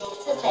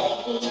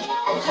baby,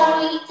 and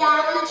hurry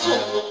down the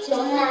chimney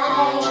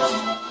tonight.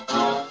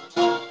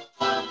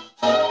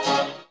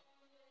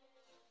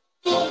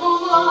 People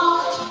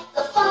walk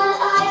the fun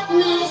I've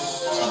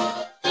missed.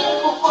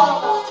 People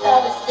walk the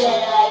fellas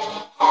that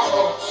I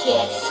haven't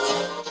kissed.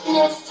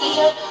 Next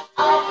year I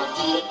could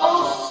be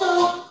oh so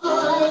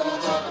good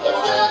if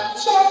you'll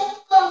check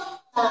off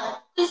my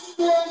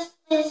Christmas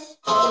list.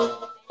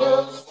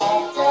 You'll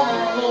Santa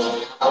honey,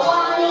 I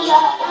want a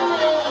yacht, a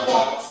ring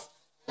that's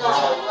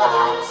not a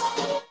lot.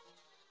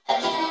 And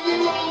then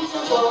an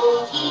angel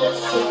will hear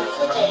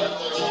Santa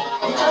baby,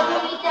 and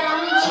hurry down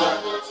the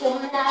chimney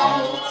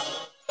tonight.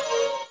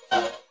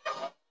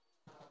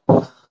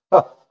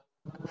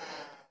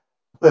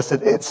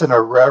 Listen, it's an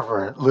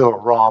irreverent little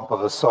romp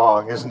of a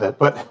song, isn't it?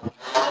 But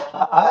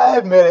I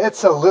admit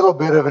it's a little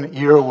bit of an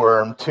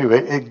earworm, too.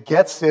 It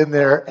gets in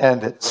there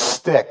and it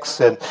sticks.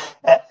 And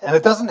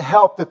it doesn't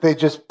help that they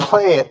just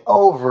play it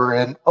over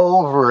and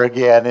over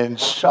again in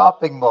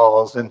shopping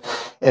malls and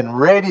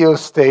radio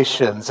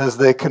stations as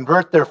they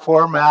convert their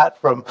format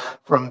from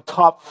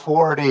top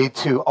 40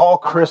 to all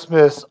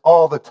Christmas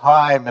all the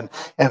time.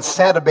 And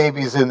Santa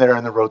Baby's in there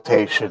in the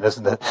rotation,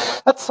 isn't it?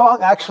 That song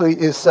actually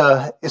is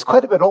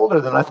quite a bit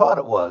older than I thought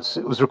it was.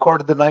 It was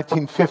recorded in the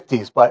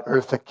 1950s by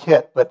Eartha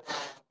Kitt, but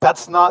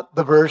that's not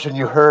the version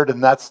you heard,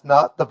 and that's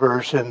not the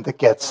version that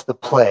gets the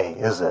play,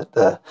 is it?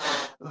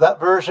 That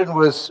version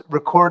was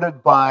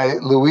recorded by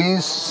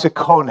Louise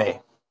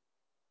Ciccone.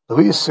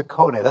 Louise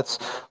Ciccone, that's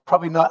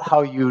probably not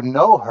how you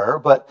know her,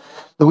 but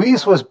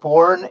Louise was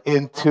born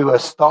into a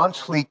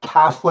staunchly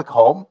Catholic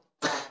home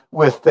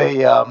with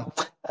a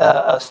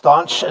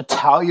staunch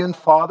Italian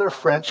father,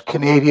 French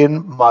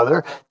Canadian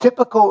mother.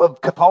 Typical of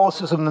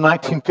Catholicism in the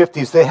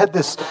 1950s, they had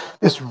this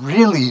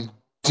really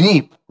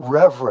deep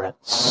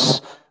reverence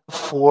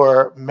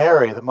for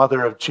Mary, the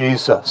mother of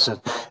Jesus. And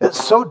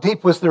so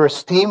deep was their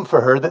esteem for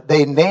her that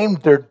they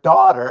named their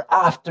daughter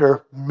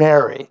after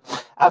Mary,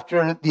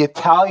 after the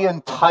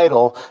Italian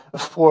title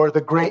for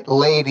the great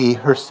lady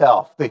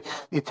herself. The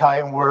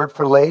Italian word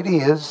for lady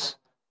is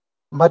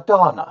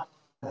Madonna.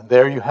 And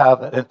there you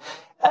have it.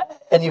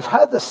 And you've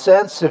had the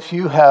sense, if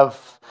you have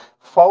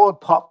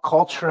followed pop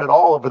culture at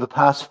all over the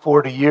past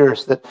 40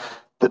 years, that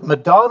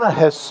Madonna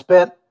has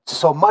spent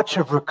so much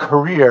of her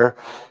career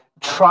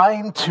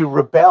trying to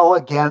rebel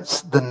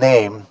against the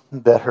name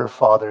that her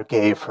father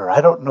gave her. I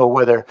don't know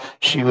whether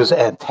she was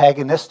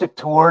antagonistic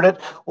toward it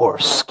or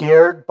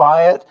scared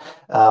by it,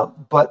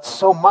 but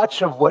so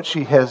much of what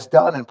she has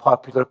done in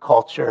popular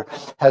culture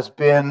has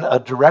been a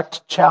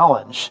direct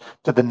challenge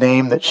to the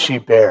name that she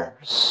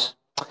bears.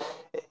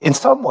 In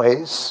some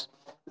ways,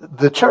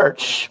 the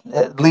church,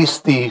 at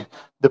least the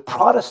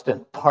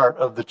Protestant part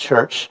of the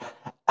church,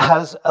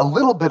 has a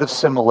little bit of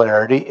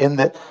similarity in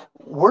that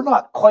we're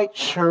not quite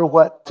sure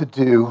what to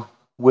do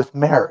with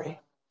Mary.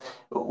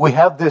 We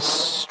have this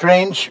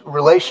strange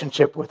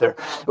relationship with her.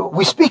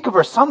 We speak of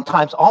her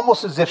sometimes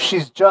almost as if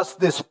she's just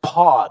this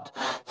pod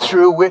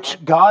through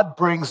which God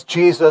brings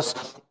Jesus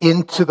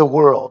into the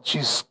world.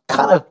 She's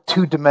kind of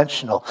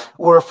two-dimensional.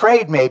 We're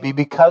afraid maybe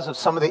because of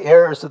some of the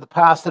errors of the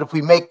past that if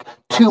we make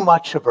too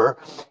much of her,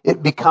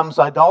 it becomes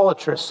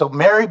idolatrous. So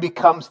Mary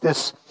becomes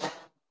this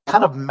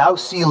kind of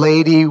mousy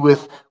lady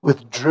with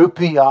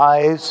droopy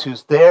eyes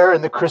who's there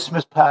in the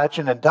Christmas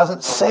pageant and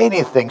doesn't say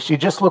anything. She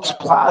just looks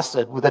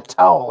placid with a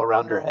towel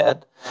around her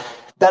head.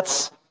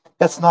 That's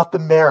not the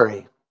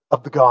Mary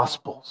of the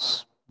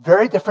Gospels.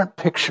 Very different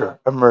picture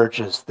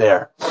emerges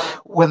there.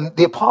 When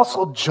the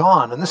Apostle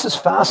John, and this is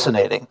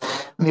fascinating,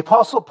 when the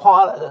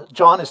Apostle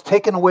John is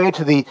taken away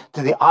to the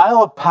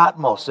Isle of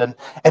Patmos, and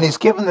he's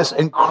given this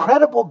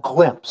incredible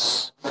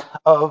glimpse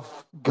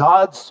of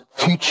God's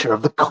future,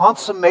 of the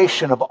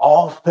consummation of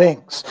all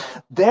things.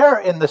 There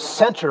in the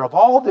center of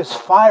all this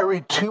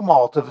fiery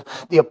tumult of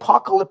the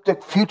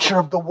apocalyptic future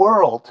of the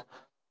world,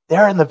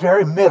 there in the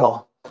very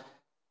middle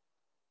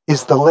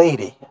is the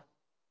lady,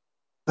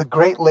 the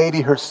great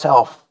lady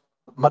herself,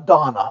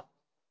 Madonna,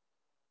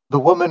 the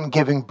woman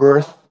giving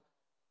birth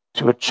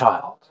to a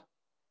child.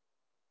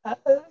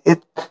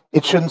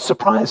 It shouldn't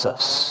surprise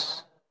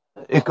us.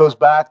 It goes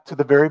back to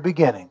the very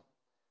beginning.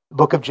 The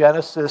book of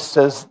Genesis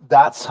says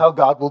that's how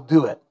God will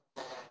do it.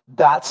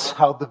 That's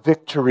how the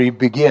victory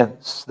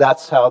begins.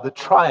 That's how the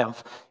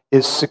triumph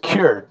is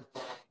secured.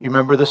 You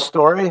remember the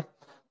story?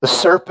 The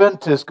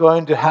serpent is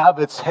going to have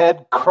its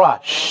head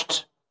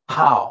crushed.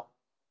 How?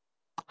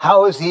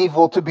 How is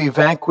evil to be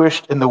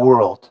vanquished in the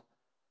world?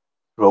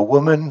 Through a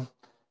woman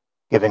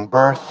giving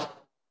birth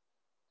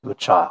to a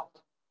child.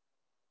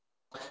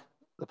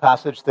 The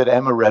passage that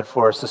Emma read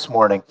for us this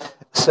morning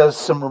says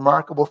some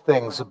remarkable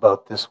things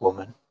about this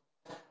woman.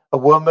 A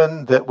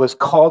woman that was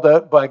called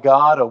out by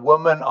God, a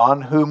woman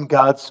on whom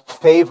God's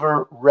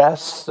favor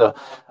rests, a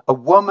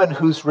woman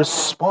whose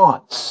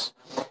response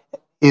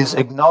is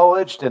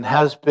acknowledged and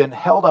has been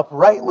held up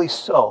rightly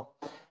so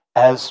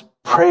as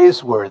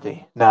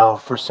praiseworthy now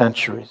for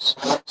centuries.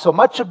 So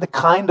much of the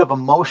kind of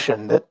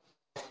emotion that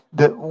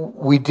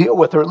we deal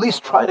with, or at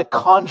least try to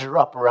conjure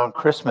up around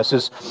Christmas,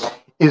 is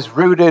is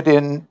rooted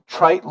in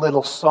trite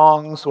little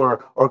songs or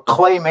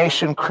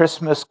claymation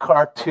Christmas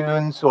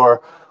cartoons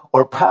or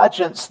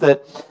pageants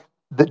that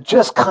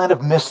just kind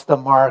of miss the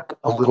mark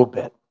a little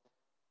bit.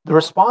 The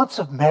response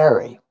of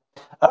Mary,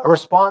 a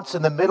response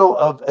in the middle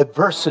of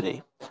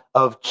adversity,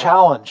 of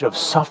challenge, of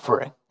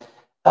suffering,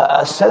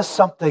 says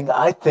something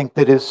I think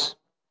that is,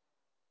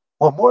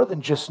 well, more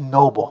than just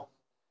noble,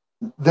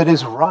 that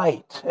is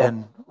right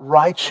and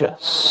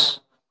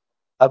righteous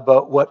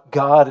about what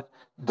God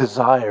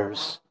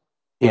desires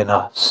in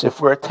us.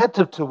 If we're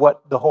attentive to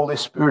what the Holy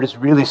Spirit is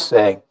really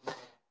saying,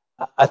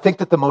 I think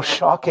that the most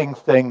shocking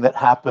thing that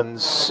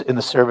happens in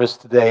the service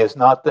today is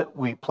not that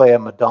we play a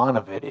Madonna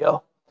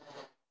video,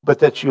 but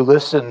that you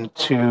listen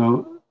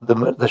to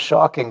the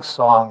shocking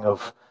song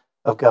of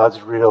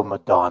God's real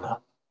Madonna.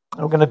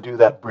 I'm going to do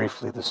that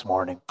briefly this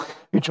morning.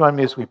 You join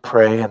me as we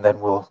pray, and then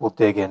we'll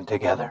dig in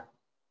together.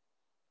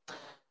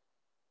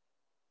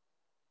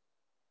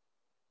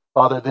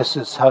 Father, this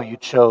is how you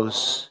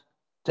chose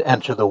to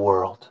enter the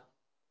world.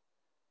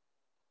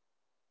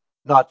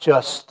 Not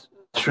just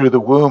through the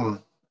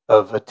womb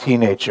of a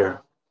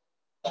teenager,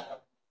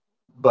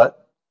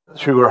 but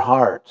through her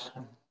heart,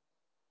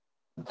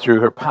 through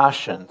her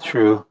passion,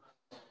 through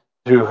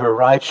her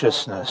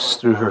righteousness,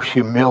 through her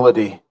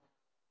humility,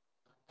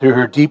 through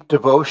her deep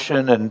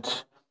devotion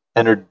and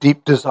her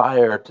deep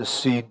desire to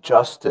see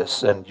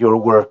justice and your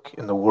work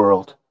in the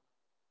world.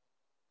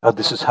 God,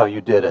 this is how you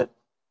did it.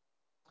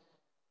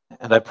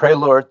 And I pray,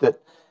 Lord,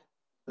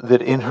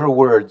 that in her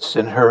words,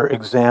 in her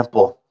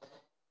example,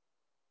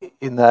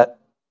 in that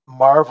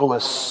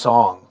marvelous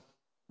song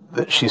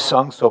that she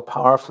sung so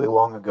powerfully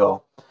long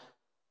ago,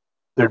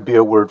 there'd be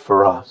a word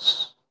for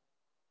us,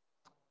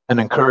 an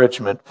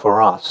encouragement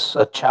for us,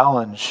 a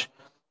challenge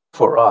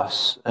for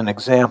us, an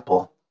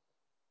example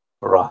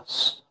for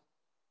us.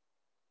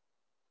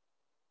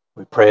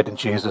 We pray it in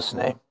Jesus'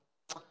 name.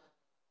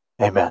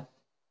 Amen.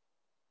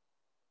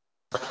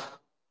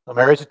 So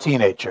Mary's a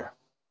teenager,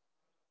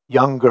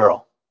 young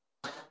girl.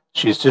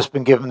 She's just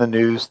been given the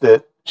news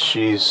that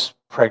she's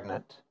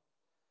pregnant.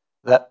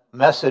 That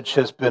message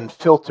has been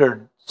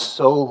filtered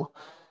so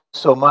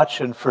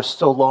much and for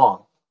so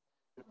long.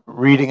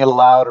 Reading it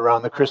aloud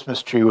around the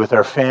Christmas tree with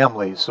our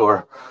families,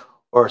 or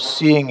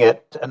seeing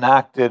it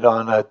enacted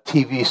on a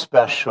TV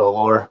special,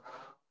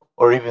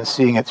 or even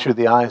seeing it through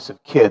the eyes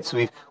of kids.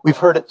 We've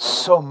heard it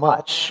so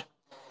much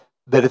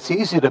that it's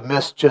easy to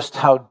miss just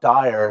how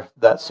dire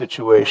that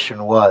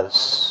situation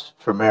was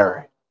for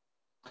Mary.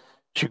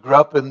 She grew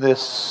up in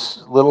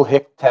this little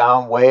hick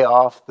town way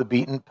off the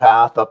beaten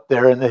path up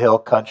there in the hill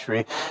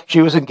country.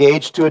 She was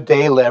engaged to a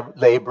day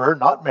laborer,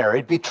 not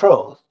married,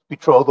 betrothed.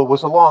 Betrothal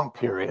was a long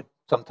period,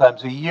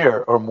 sometimes a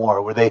year or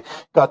more, where they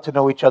got to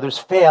know each other's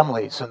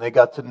families and they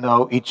got to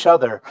know each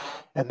other.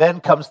 And then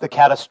comes the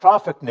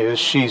catastrophic news: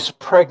 she's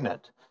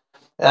pregnant.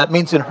 That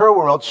means in her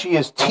world, she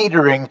is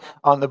teetering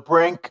on the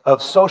brink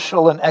of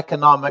social and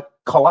economic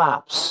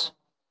collapse.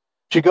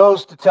 She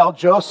goes to tell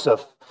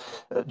Joseph,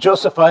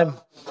 Joseph,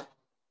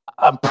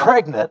 I'm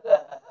pregnant,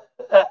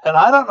 and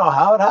I don't know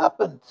how it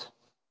happened.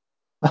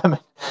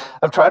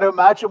 I'm trying to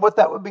imagine what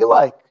that would be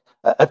like.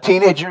 A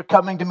teenager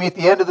coming to me at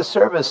the end of the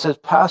service says,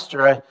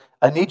 Pastor,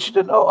 I need you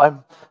to know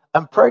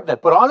I'm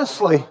pregnant. But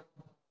honestly,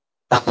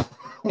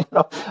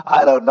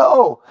 I don't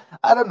know.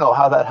 I don't know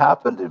how that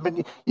happened. I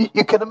mean,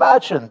 you can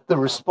imagine the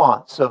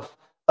response of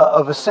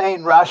a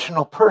sane,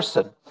 rational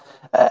person.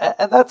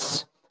 And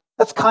that's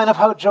kind of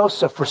how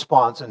Joseph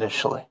responds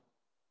initially.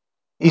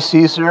 He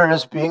sees her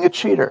as being a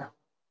cheater,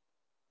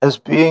 as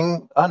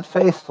being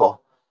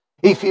unfaithful.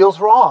 He feels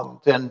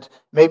wronged, and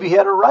maybe he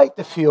had a right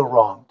to feel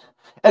wronged.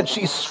 And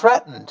she's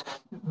threatened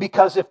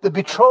because if the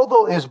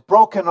betrothal is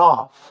broken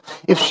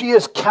off, if she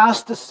is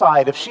cast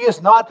aside, if she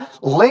is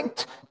not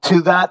linked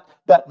to that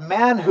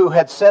man who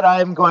had said,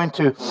 I'm going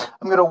to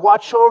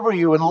watch over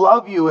you and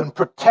love you and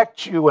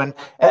protect you, and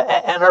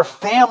our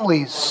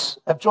families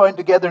have joined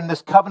together in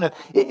this covenant.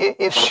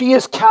 If she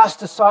is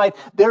cast aside,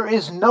 there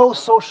is no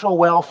social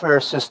welfare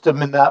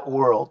system in that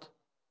world.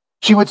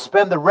 She would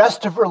spend the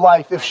rest of her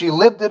life, if she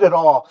lived it at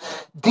all,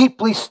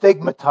 deeply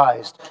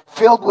stigmatized,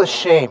 filled with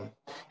shame.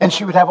 And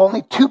she would have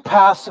only two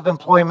paths of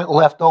employment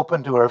left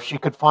open to her if she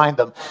could find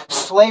them: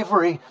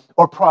 slavery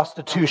or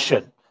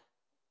prostitution,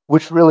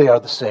 which really are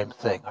the same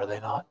thing, are they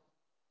not?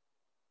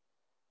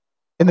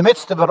 In the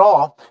midst of it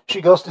all, she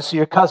goes to see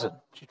her cousin.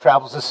 She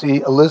travels to see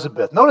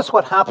Elizabeth. Notice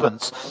what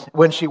happens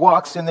when she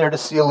walks in there to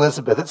see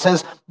Elizabeth. It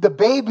says, the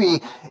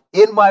baby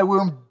in my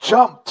womb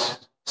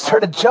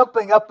started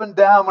jumping up and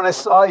down when I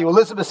saw you.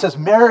 Elizabeth says,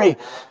 Mary,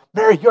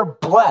 you're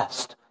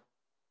blessed.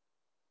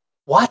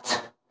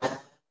 What?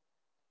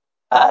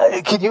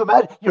 Can you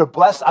imagine? You're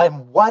blessed.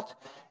 I'm what?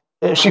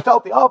 She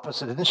felt the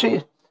opposite, didn't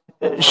she?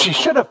 She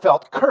should have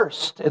felt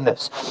cursed in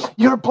this.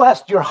 You're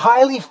blessed. You're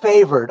highly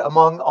favored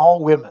among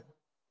all women.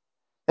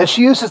 And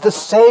she uses the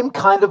same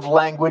kind of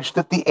language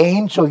that the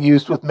angel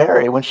used with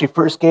Mary when she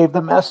first gave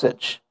the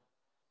message.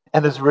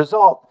 And as a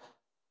result,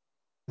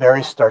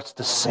 Mary starts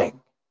to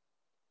sing.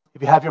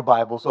 If you have your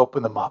Bibles,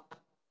 open them up.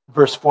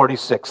 Verse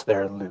 46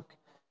 there in Luke.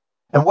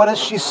 And what does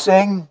she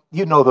sing?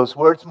 You know those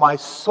words. My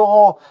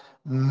soul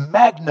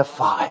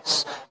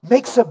magnifies,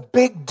 makes a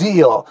big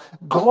deal,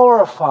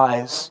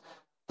 glorifies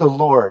the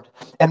Lord.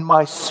 And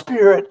my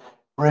spirit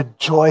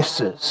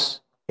rejoices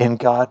in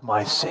God,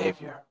 my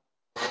Savior.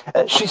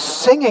 She's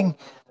singing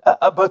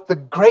about the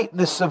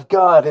greatness of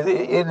God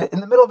in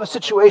the middle of a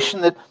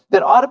situation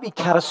that ought to be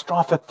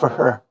catastrophic for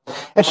her.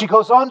 And she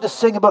goes on to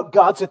sing about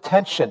God's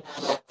attention.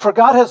 For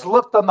God has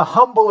looked on the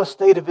humble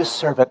estate of his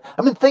servant.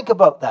 I mean, think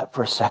about that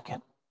for a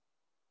second.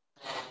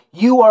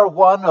 You are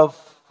one of,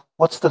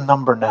 what's the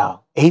number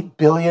now? 8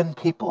 billion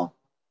people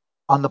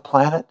on the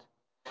planet?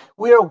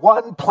 We are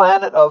one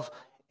planet of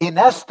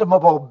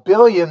inestimable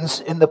billions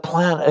in the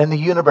planet, in the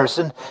universe.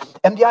 And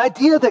the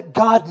idea that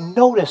God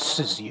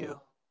notices you,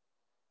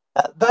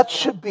 that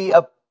should be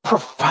a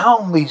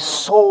profoundly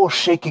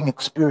soul-shaking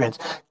experience.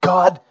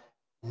 God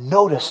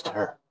noticed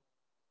her.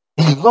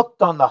 He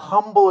looked on the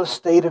humble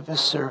estate of his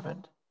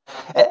servant.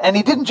 And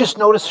he didn't just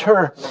notice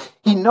her,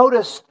 he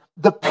noticed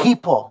the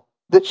people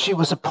that she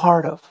was a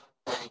part of.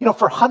 You know,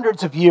 for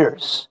hundreds of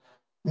years,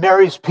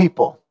 Mary's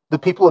people, the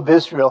people of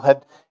Israel,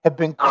 had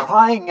been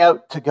crying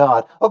out to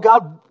God, oh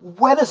God,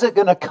 when is it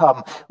going to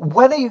come?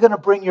 When are you going to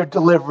bring your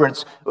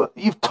deliverance?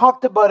 You've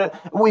talked about it.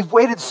 We've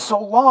waited so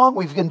long.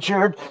 We've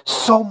endured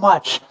so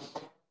much.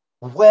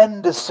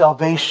 When does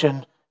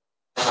salvation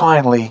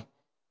finally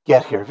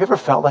get here? Have you ever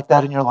felt like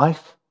that in your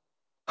life?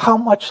 How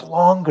much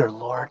longer,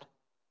 Lord?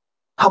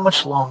 How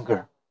much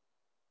longer?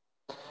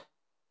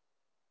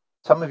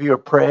 Some of you are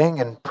praying,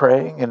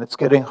 and it's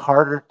getting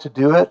harder to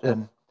do it,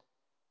 and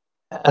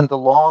the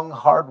long,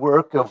 hard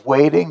work of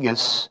waiting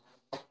is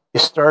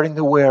starting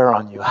to wear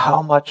on you.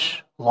 How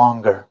much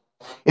longer?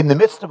 In the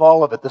midst of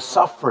all of it, the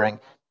suffering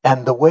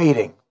and the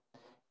waiting,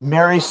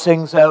 Mary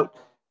sings out,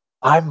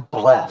 I'm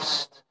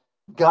blessed.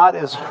 God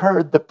has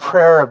heard the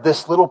prayer of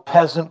this little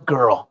peasant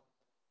girl,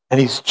 and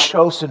he's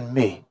chosen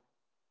me.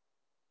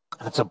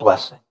 And it's a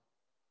blessing.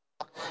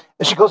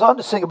 And she goes on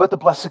to sing about the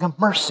blessing of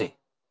mercy.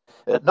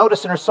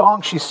 Notice in her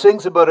song, she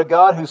sings about a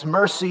God whose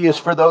mercy is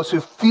for those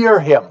who fear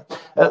him.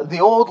 The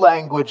old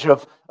language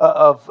of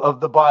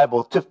the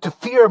Bible. To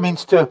fear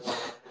means to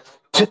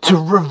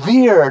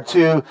revere,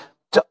 to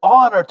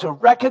honor, to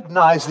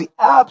recognize the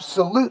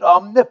absolute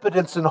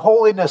omnipotence and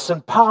holiness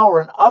and power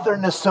and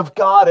otherness of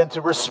God, and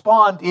to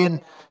respond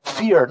in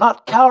fear,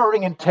 not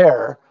cowering in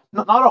terror,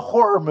 not a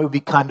horror movie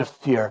kind of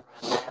fear,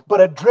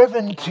 but a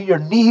driven to your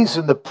knees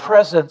in the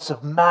presence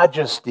of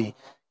majesty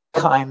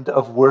kind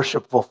of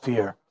worshipful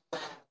fear.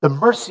 The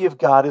mercy of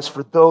God is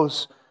for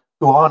those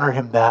who honor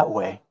him that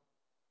way.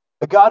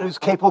 A God who's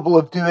capable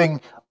of doing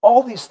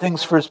all these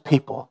things for his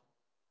people,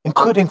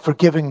 including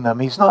forgiving them.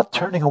 He's not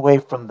turning away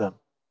from them.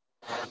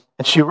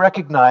 And she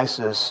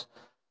recognizes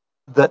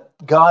that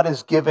God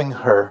is giving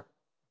her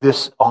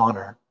this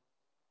honor.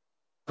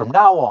 From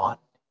now on,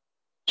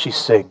 she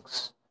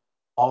sings,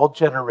 all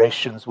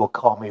generations will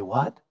call me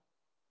what?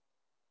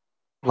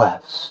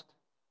 Blessed.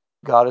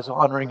 God is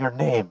honoring her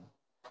name.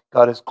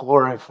 God is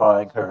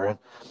glorifying her. And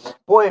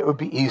boy, it would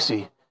be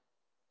easy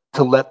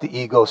to let the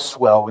ego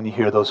swell when you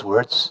hear those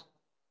words.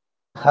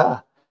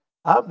 I'm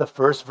the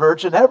first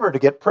virgin ever to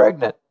get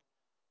pregnant.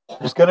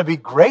 There's going to be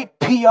great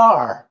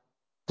PR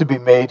to be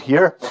made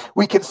here.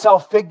 We can sell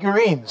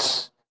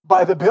figurines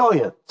by the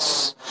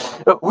billions.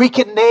 We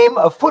can name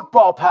a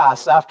football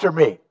pass after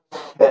me.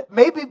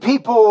 Maybe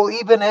people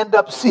even end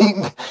up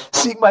seeing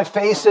my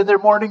face in their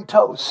morning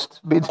toast.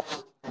 But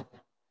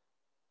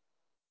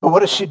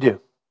what does she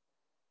do?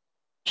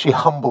 She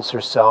humbles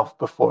herself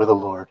before the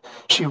Lord.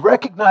 She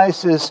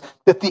recognizes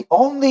that the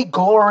only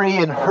glory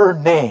in her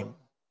name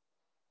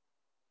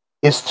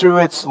is through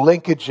its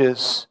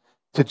linkages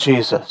to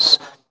Jesus.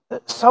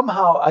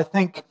 Somehow, I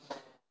think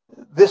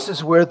this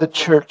is where the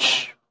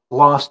church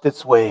lost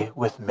its way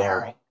with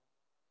Mary.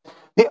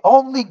 The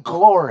only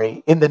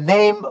glory in the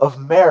name of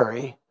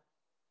Mary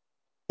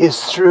is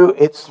through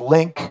its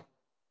link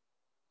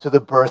to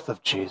the birth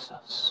of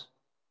Jesus.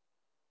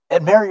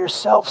 And Mary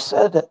herself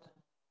said it.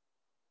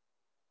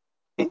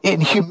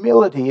 In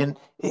humility,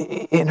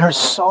 in her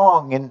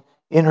song,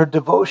 in her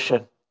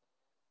devotion.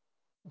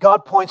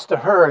 God points to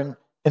her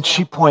and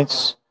she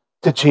points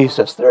to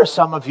Jesus. There are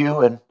some of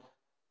you, and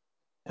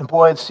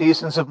boy, in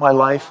seasons of my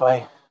life,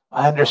 I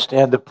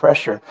understand the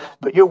pressure,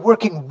 but you're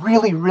working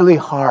really, really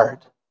hard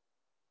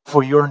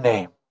for your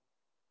name.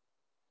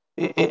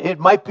 It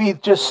might be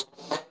just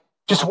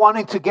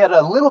wanting to get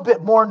a little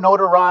bit more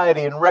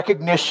notoriety and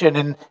recognition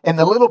in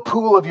the little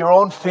pool of your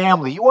own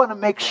family. You want to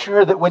make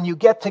sure that when you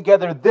get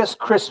together this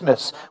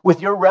Christmas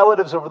with your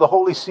relatives over the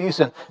holy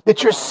season,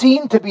 that you're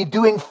seen to be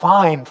doing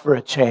fine for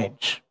a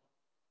change.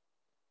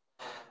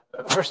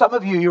 For some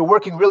of you, you're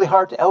working really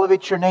hard to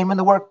elevate your name in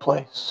the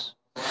workplace.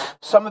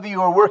 Some of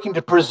you are working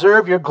to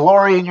preserve your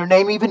glory and your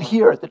name even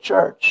here at the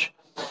church.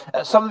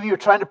 Some of you are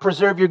trying to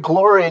preserve your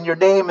glory and your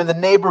name in the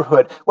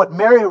neighborhood. What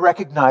Mary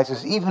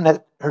recognizes, even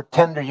at her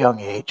tender young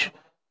age,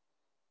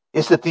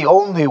 is that the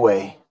only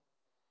way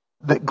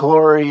that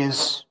glory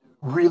is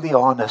really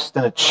honest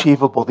and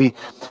achievable, the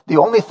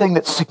only thing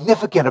that's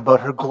significant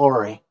about her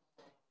glory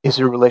is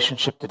your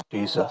relationship to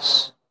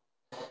Jesus.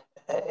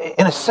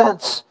 In a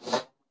sense,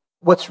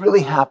 what's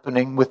really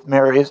happening with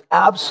Mary is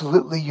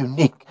absolutely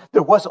unique.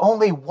 There was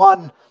only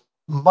one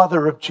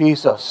mother of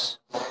Jesus.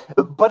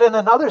 But in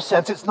another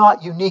sense, it's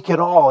not unique at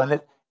all,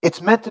 and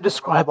it's meant to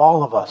describe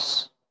all of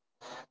us.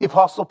 The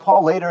Apostle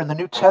Paul later in the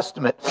New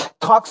Testament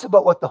talks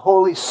about what the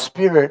Holy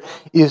Spirit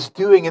is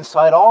doing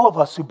inside all of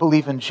us who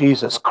believe in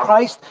Jesus.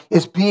 Christ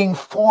is being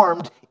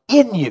formed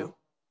in you.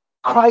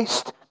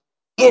 Christ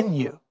in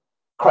you.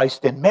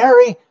 Christ in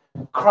Mary,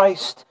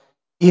 Christ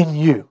in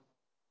you.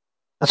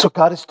 That's what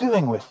God is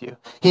doing with you.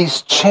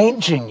 He's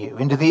changing you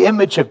into the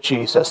image of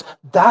Jesus.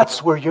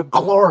 That's where your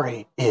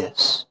glory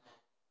is.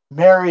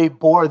 Mary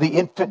bore the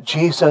infant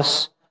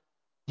Jesus.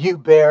 You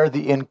bear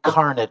the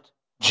incarnate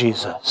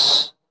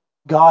Jesus.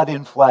 God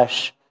in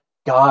flesh,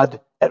 God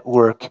at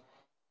work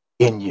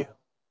in you.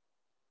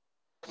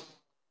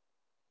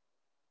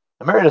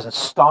 And Mary doesn't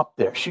stop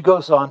there. She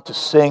goes on to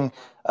sing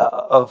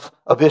of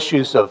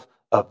issues of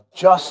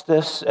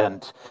justice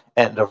and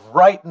of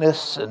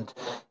rightness, and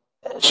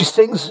she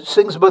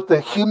sings about the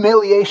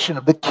humiliation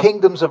of the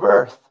kingdoms of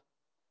earth.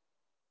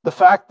 The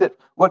fact that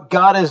what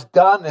God has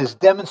done is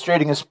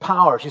demonstrating his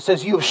power. She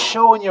says, you have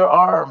shown your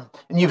arm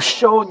and you've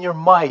shown your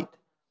might.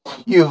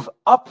 You've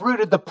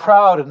uprooted the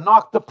proud and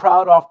knocked the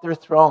proud off their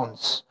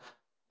thrones.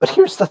 But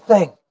here's the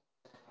thing.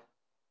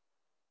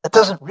 That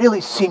doesn't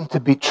really seem to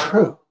be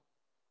true.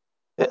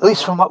 At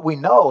least from what we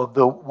know of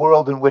the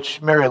world in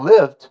which Mary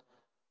lived.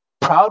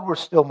 Proud were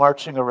still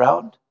marching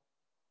around.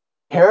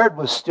 Herod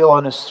was still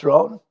on his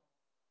throne.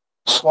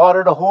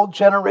 Slaughtered a whole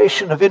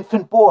generation of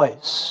infant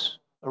boys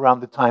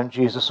around the time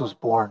Jesus was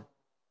born.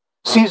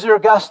 Caesar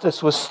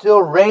Augustus was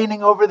still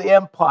reigning over the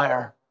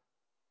empire.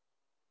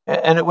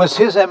 And it was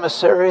his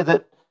emissary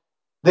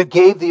that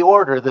gave the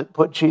order that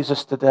put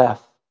Jesus to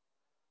death.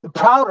 The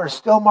proud are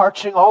still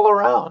marching all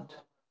around.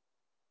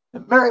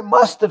 And Mary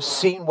must have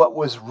seen what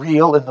was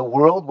real in the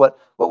world, what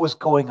was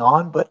going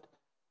on, but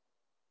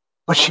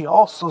she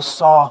also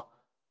saw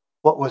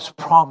what was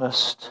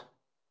promised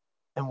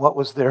and what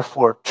was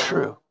therefore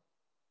true.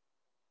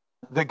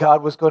 That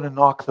God was going to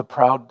knock the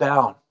proud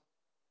down.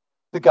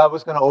 That God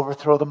was going to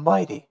overthrow the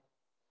mighty.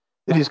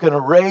 That he's going to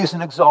raise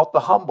and exalt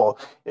the humble.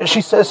 And she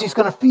says he's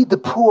going to feed the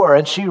poor,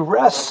 and she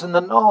rests in the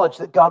knowledge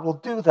that God will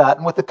do that.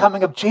 And with the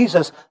coming of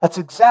Jesus, that's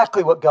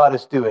exactly what God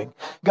is doing.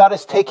 God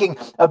is taking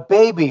a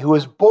baby who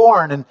is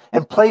born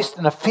and placed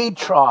in a feed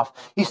trough.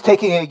 He's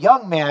taking a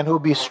young man who will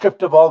be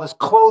stripped of all his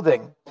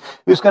clothing,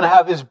 who's going to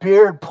have his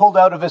beard pulled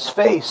out of his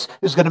face,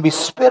 who's going to be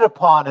spit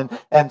upon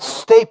and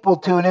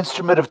stapled to an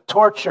instrument of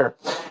torture,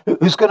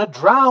 who's going to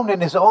drown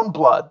in his own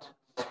blood,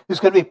 who's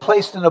going to be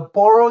placed in a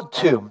borrowed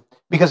tomb,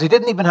 because he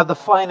didn't even have the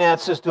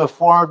finances to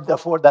afford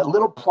that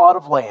little plot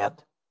of land.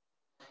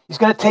 He's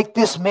going to take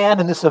this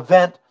man and this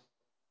event,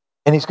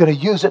 and he's going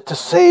to use it to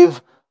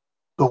save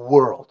the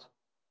world.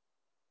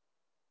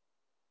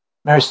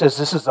 Mary says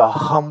this is a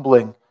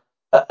humbling,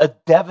 a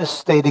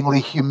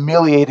devastatingly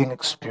humiliating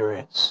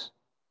experience.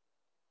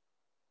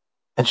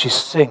 And she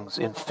sings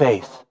in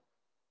faith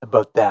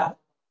about that.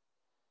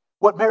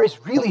 What Mary's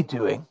really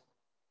doing,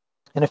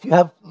 and if you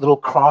have little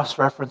cross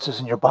references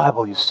in your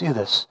Bible, you see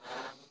this.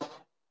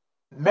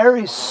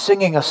 Mary's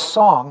singing a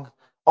song,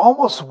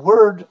 almost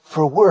word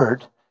for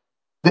word,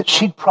 that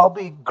she'd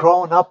probably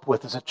grown up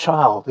with as a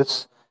child.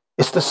 It's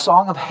the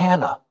song of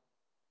Hannah.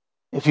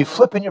 If you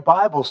flip in your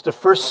Bibles to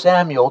 1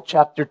 Samuel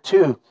chapter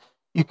 2,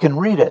 you can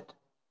read it.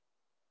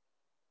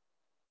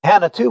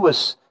 Hannah too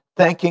was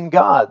thanking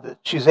God that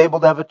she's able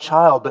to have a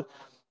child, but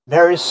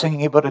Mary's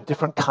singing about a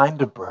different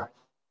kind of birth.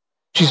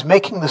 She's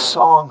making the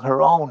song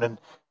her own,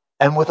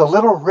 and with a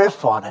little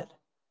riff on it,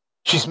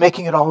 she's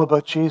making it all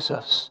about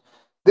Jesus.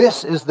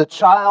 This is the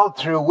child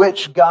through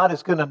which God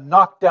is going to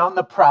knock down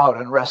the proud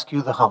and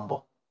rescue the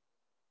humble.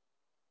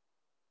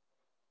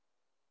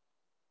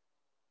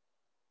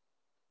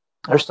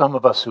 There's some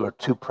of us who are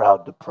too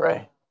proud to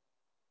pray.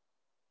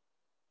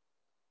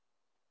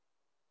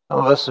 Some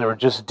of us are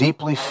just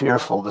deeply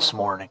fearful this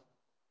morning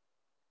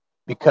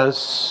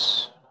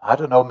because, I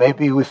don't know,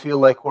 maybe we feel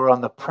like we're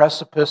on the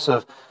precipice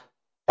of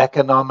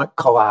economic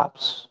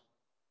collapse.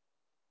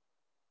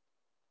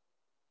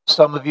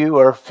 Some of you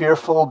are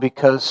fearful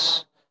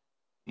because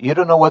you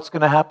don't know what's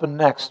going to happen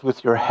next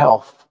with your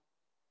health.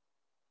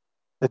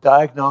 The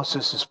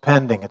diagnosis is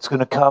pending. It's going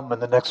to come in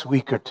the next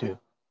week or two.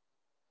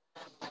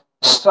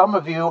 Some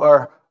of you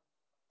are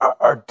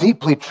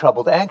deeply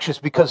troubled, anxious,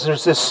 because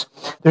there's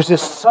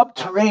this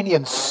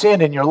subterranean sin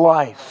in your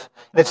life.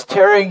 And it's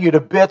tearing you to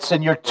bits,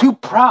 and you're too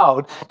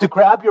proud to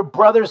grab your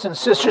brothers and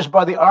sisters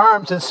by the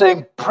arms and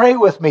saying, pray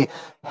with me,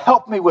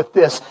 help me with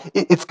this.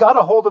 It's got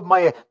a hold of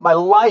my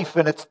life,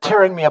 and it's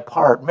tearing me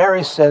apart.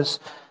 Mary says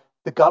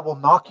that God will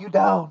knock you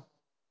down.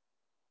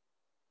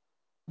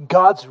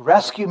 God's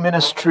rescue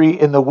ministry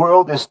in the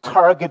world is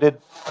targeted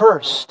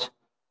first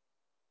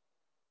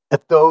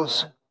at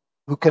those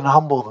who can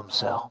humble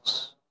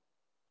themselves.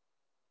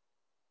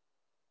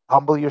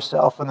 Humble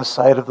yourself in the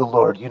sight of the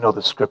Lord. You know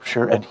the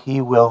scripture, and he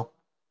will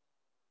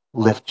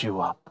lift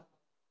you up.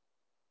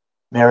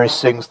 Mary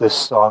sings this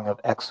song of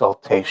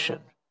exaltation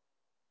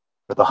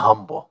for the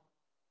humble.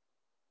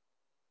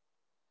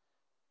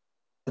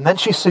 And then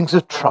she sings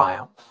of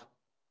triumph.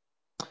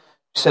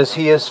 She says,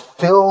 he has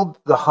filled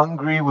the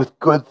hungry with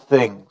good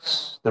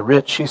things. The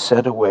rich he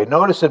sent away.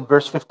 Notice in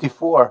verse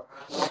 54,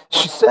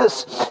 she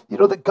says,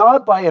 that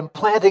God, by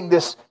implanting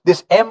this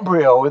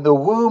embryo in the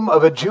womb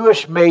of a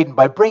Jewish maiden,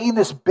 by bringing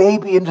this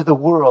baby into the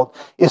world,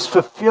 is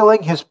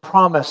fulfilling his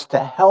promise to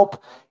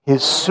help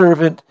his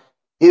servant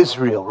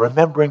Israel,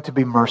 remembering to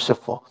be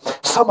merciful.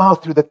 Somehow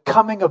through the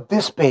coming of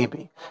this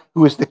baby,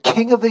 who is the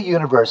King of the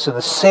universe and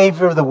the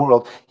Savior of the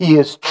world, he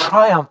is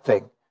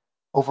triumphing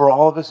over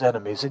all of his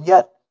enemies. And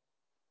yet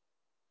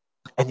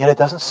it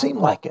doesn't seem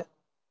like it.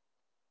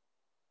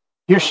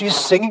 Here she's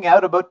singing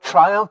out about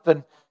triumph,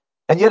 and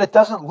yet it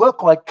doesn't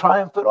look like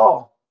triumph at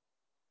all.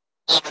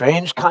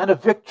 Strange kind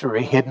of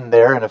victory hidden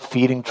there in a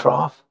feeding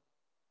trough.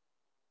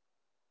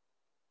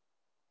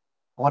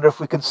 I wonder if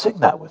we can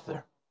sing that with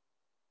her.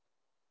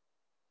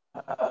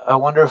 I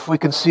wonder if we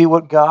can see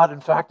what God, in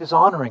fact, is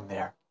honoring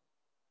there.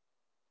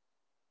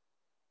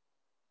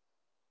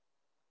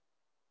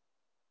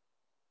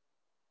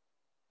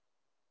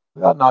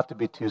 We ought not to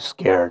be too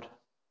scared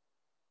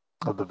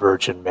of the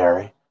Virgin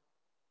Mary.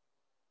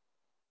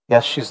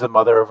 Yes, she's the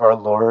mother of our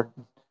Lord.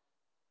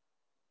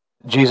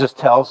 Jesus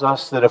tells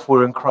us that if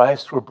we're in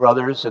Christ, we're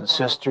brothers and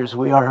sisters.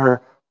 We are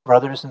her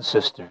brothers and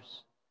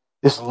sisters.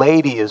 This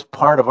lady is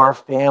part of our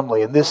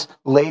family, and this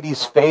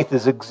lady's faith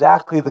is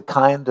exactly the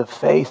kind of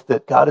faith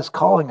that God is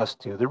calling us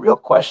to. The real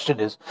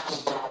question is,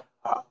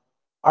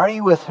 are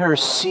you with her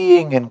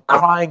seeing and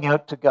crying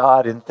out to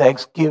God in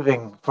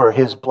thanksgiving for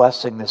his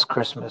blessing this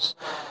Christmas?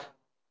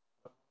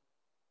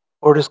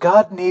 Or does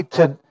God need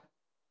to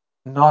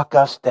knock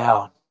us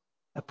down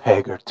a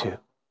peg or two?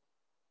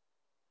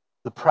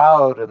 The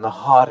proud and the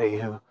haughty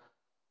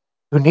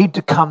who need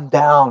to come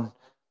down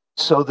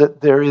so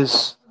that there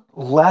is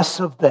less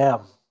of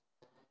them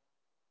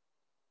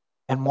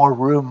and more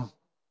room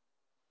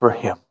for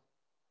him.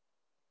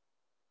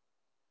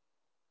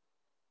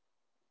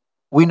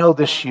 We know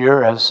this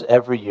year, as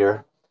every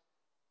year,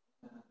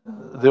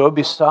 there will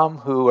be some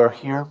who are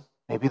here,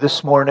 maybe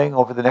this morning,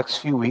 over the next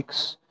few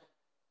weeks,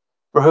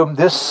 for whom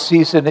this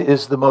season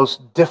is the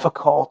most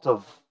difficult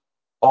of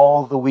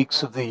all the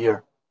weeks of the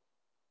year.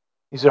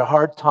 These are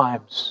hard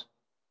times.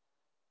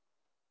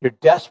 You're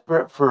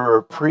desperate for a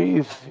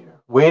reprieve,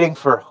 you're waiting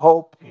for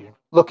hope, you're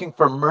looking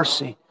for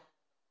mercy.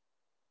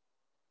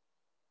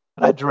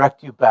 And I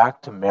direct you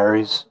back to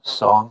Mary's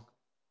song.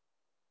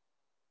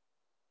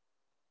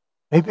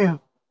 Maybe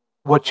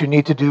what you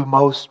need to do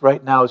most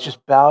right now is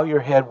just bow your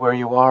head where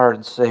you are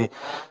and say,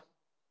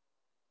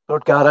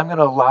 Lord God, I'm going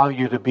to allow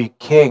you to be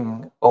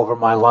king over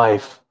my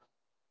life.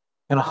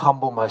 I'm going to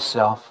humble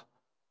myself.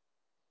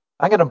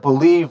 I'm going to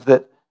believe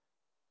that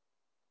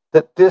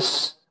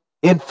this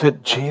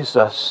infant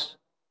Jesus,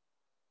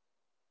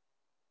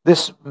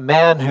 this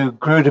man who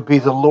grew to be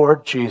the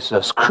Lord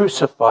Jesus,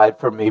 crucified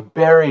for me,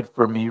 buried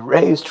for me,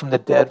 raised from the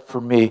dead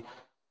for me,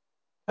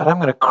 and I'm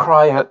going to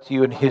cry out to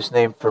you in his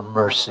name for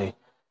mercy.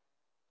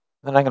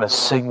 Then I'm going to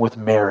sing with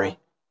Mary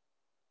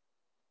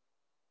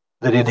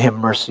that in him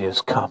mercy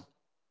has come.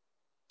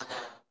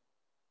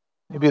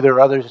 Maybe there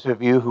are others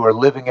of you who are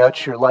living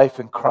out your life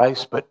in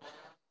Christ, but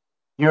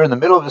you're in the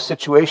middle of a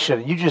situation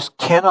and you just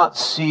cannot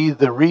see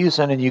the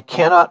reason and you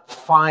cannot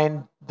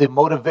find the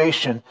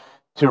motivation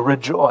to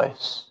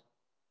rejoice.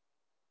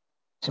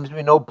 Seems to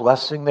be no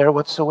blessing there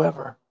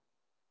whatsoever.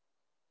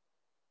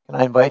 Can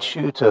I invite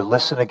you to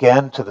listen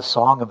again to the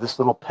song of this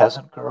little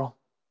peasant girl?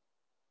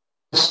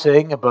 To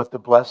sing about the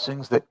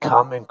blessings that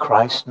come in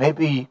Christ.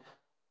 Maybe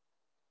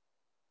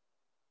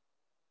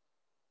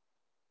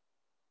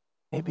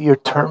you're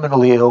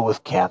terminally ill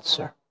with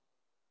cancer.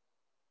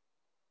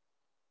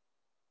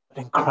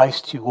 But in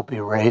Christ you will be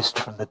raised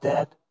from the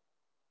dead.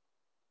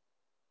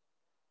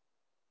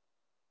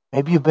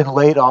 Maybe you've been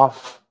laid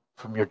off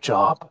from your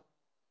job.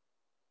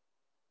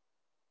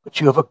 But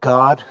you have a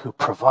God who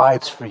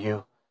provides for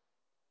you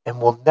and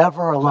will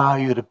never allow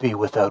you to be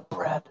without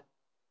bread.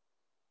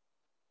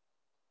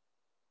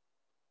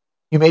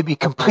 You may be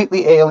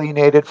completely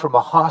alienated from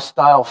a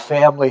hostile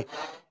family,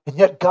 and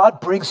yet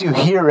God brings you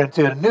here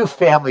into a new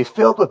family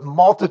filled with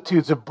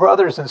multitudes of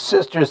brothers and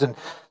sisters and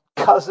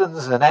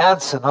cousins and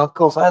aunts and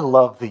uncles. I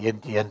love the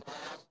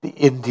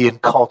Indian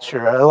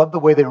culture. I love the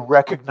way they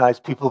recognize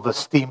people of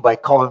esteem by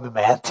calling them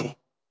auntie.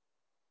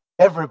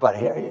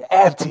 Everybody,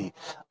 auntie,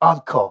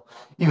 uncle,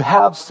 you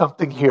have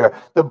something here.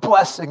 The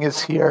blessing is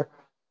here.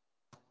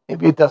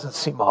 Maybe it doesn't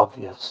seem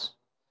obvious.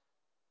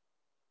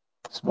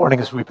 This morning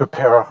as we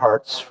prepare our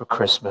hearts for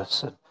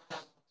Christmas and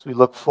as we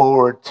look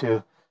forward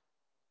to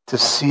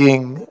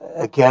seeing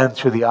again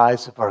through the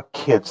eyes of our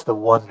kids the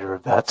wonder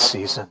of that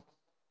season.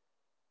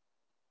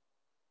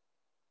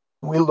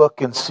 We look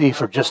and see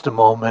for just a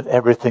moment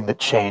everything that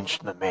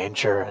changed in the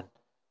manger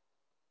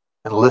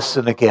and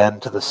listen again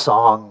to the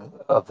song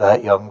of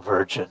that young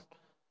virgin.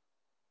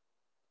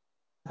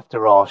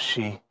 After all,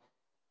 she's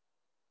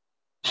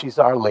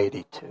our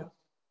lady too.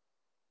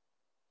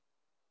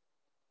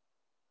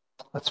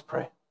 Let's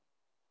pray.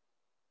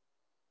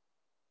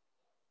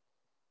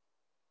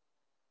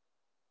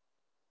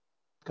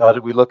 God,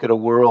 we look at a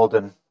world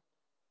and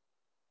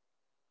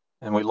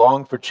we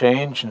long for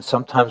change, and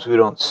sometimes we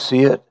don't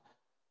see it.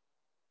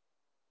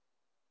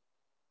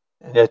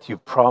 And yet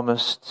you've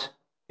promised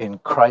in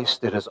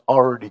Christ it has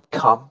already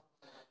come.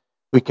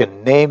 We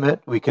can name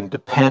it, we can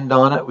depend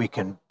on it, we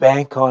can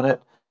bank on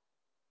it.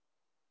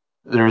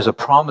 There is a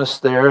promise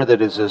there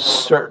that is as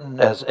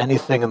certain as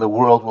anything in the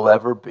world will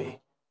ever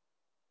be.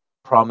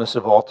 Promise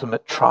of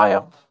ultimate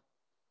triumph,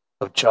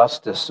 of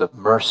justice, of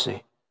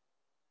mercy.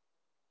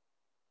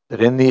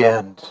 That in the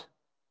end,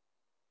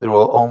 there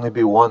will only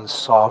be one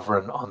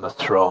sovereign on the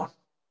throne.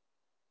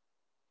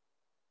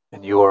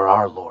 And you are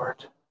our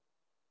Lord.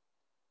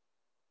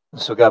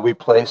 And so God, we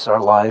place our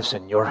lives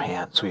in your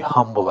hands. We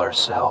humble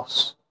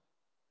ourselves.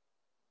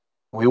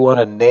 We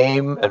want to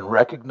name and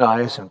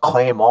recognize and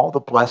claim all the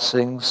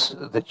blessings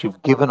that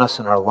you've given us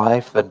in our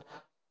life and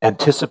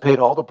anticipate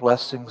all the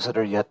blessings that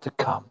are yet to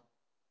come.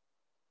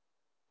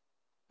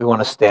 We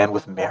want to stand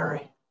with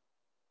Mary.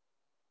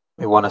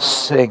 We want to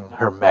sing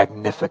her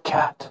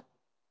Magnificat.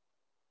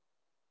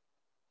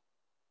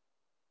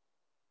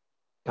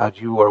 God,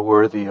 you are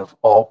worthy of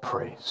all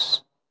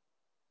praise.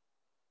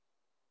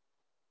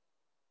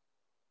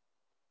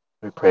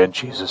 We pray in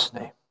Jesus'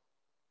 name.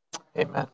 Amen.